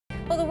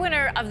Well, the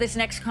winner of this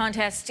next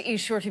contest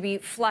is sure to be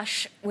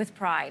flush with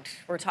pride.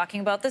 We're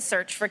talking about the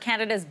search for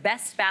Canada's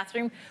best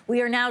bathroom.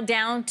 We are now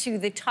down to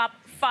the top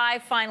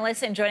 5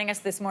 finalists, and joining us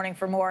this morning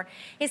for more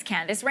is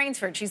Candace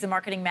Rainsford. She's the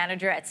marketing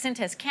manager at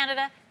Synthes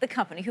Canada, the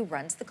company who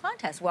runs the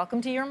contest.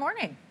 Welcome to Your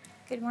Morning.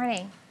 Good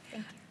morning.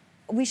 Thank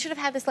you. We should have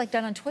had this like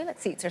done on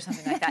toilet seats or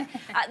something like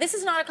that. This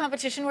is not a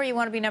competition where you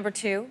want to be number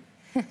 2.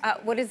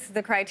 What is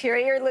the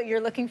criteria you're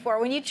looking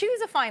for when you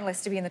choose a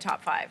finalist to be in the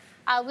top 5?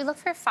 We look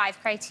for 5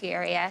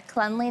 criteria: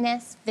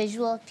 cleanliness,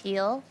 visual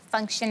appeal,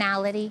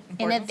 functionality,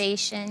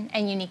 innovation,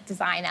 and unique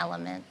design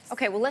elements.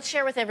 Okay, well, let's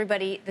share with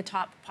everybody the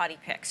top potty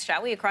picks,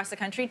 shall we, across the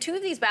country. 2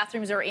 of these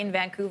bathrooms are in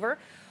Vancouver,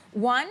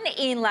 1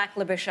 in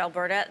Lac-La-Biche,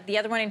 Alberta, the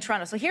other one in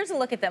Toronto. So here's a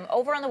look at them.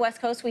 Over on the West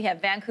Coast, we have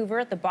Vancouver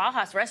at the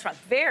Bajas restaurant,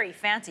 very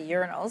fancy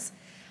urinals.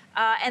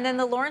 And then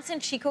the Lawrence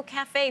and Chico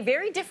Cafe,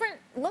 very different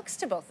looks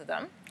to both of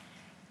them.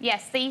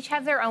 Yes, they each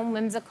have their own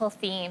whimsical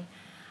theme.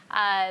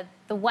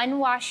 The one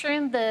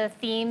washroom, the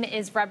theme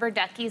is rubber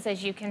duckies,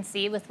 as you can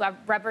see, with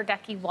rubber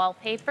ducky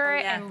wallpaper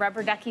and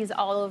rubber duckies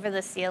all over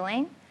the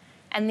ceiling.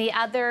 And the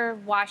other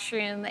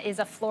washroom is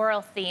a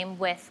floral theme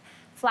with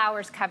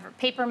flowers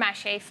paper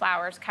mache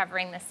flowers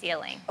covering the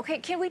ceiling. Okay,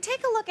 can we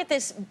take a look at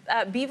this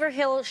Beaver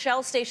Hill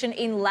Shell Station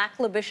in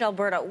Lac-La-Biche,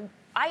 Alberta?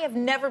 I have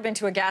never been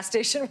to a gas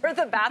station where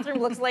the bathroom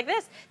looks like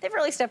this. They've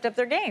really stepped up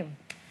their game.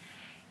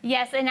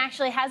 Yes, and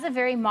actually has a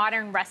very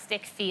modern,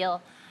 rustic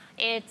feel.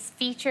 It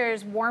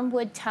features warm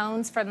wood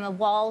tones from the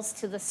walls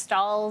to the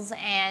stalls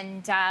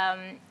and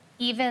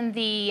even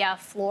the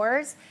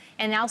floors,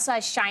 and also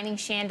has shining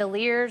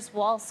chandeliers,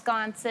 wall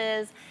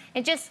sconces.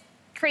 It just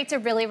creates a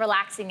really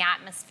relaxing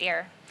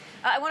atmosphere.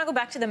 I want to go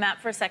back to the map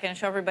for a second and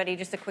show everybody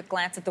just a quick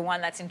glance at the one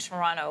that's in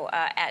Toronto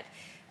at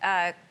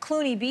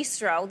Clooney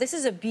Bistro. This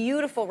is a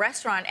beautiful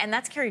restaurant, and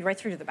that's carried right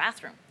through to the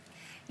bathroom.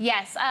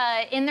 Yes,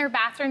 in their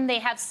bathroom, they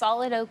have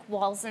solid oak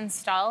walls and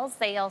stalls.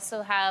 They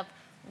also have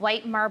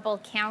white marble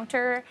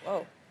counter,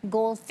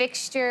 gold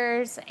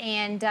fixtures,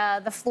 and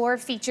the floor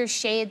features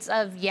shades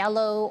of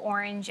yellow,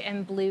 orange,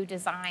 and blue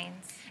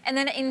designs. And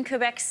then in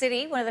Quebec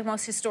City, one of the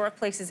most historic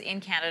places in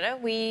Canada,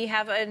 we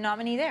have a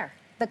nominee there.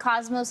 The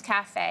Cosmos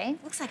Cafe.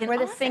 Looks like an where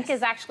office. The sink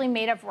is actually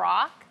made of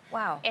rock.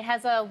 Wow. It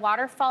has a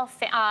waterfall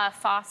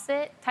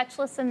faucet,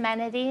 touchless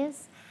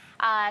amenities,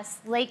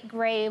 slate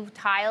gray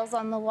tiles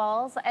on the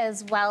walls,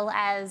 as well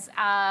as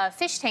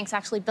fish tanks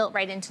actually built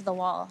right into the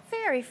wall.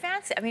 Very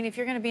fancy. I mean, if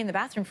you're going to be in the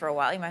bathroom for a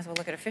while, you might as well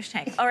look at a fish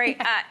tank. All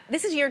right,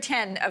 this is year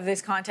 10 of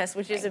this contest,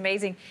 which is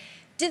amazing.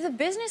 Did the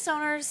business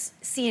owners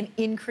see an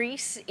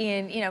increase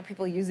in,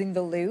 people using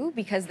the loo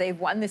because they've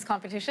won this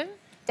competition?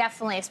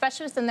 Definitely,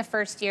 especially within the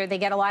first year. They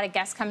get a lot of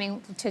guests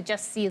coming to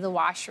just see the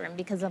washroom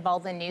because of all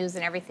the news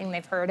and everything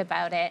they've heard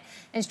about it.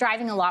 And it's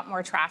driving a lot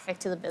more traffic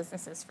to the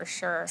businesses for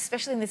sure.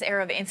 Especially in this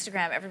era of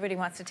Instagram, everybody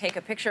wants to take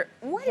a picture.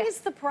 What is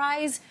the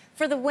prize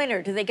for the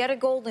winner? Do they get a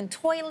golden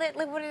toilet?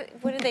 Like,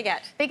 what do they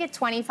get? They get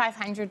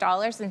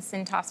 $2,500 in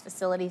Synthes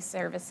facility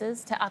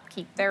services to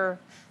upkeep their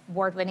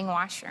award-winning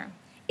washroom.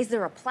 Is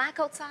there a plaque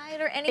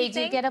outside or anything?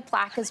 They do get a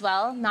plaque as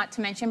well, not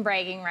to mention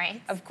bragging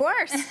rights. Of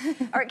course.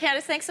 All right,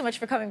 Candace, thanks so much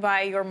for coming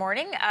by Your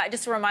Morning.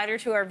 Just a reminder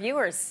to our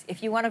viewers,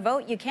 if you want to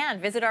vote, you can.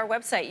 Visit our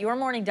website,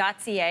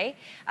 yourmorning.ca.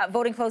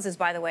 Voting closes,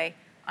 by the way,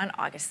 on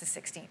August the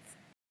 16th.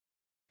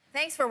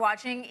 Thanks for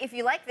watching. If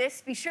you like this,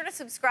 be sure to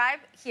subscribe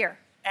here.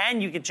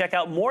 And you can check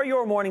out more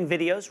Your Morning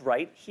videos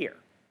right here.